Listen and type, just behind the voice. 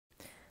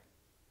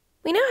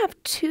We now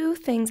have two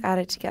things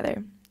added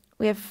together.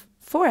 We have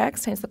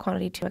 4x times the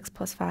quantity 2x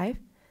plus 5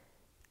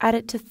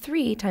 added to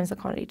 3 times the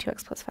quantity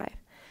 2x plus 5.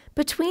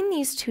 Between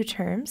these two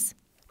terms,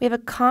 we have a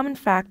common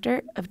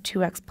factor of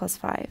 2x plus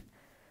 5.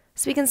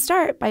 So we can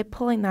start by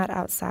pulling that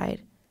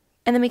outside,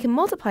 and then we can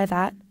multiply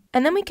that,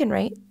 and then we can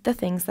write the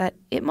things that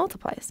it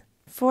multiplies.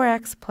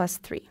 4x plus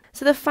 3.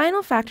 So the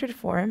final factored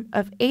form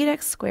of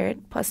 8x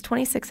squared plus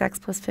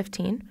 26x plus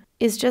 15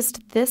 is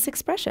just this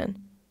expression,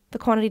 the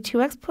quantity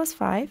 2x plus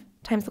 5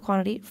 times the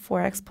quantity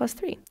 4x plus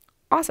 3.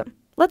 Awesome.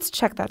 Let's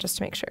check that just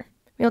to make sure.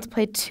 We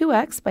multiply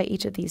 2x by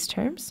each of these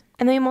terms,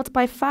 and then we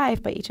multiply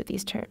 5 by each of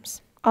these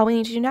terms. All we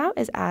need to do now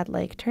is add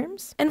like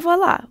terms, and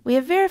voila, we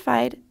have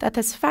verified that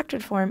this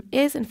factored form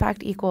is in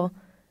fact equal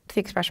to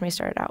the expression we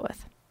started out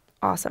with.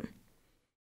 Awesome.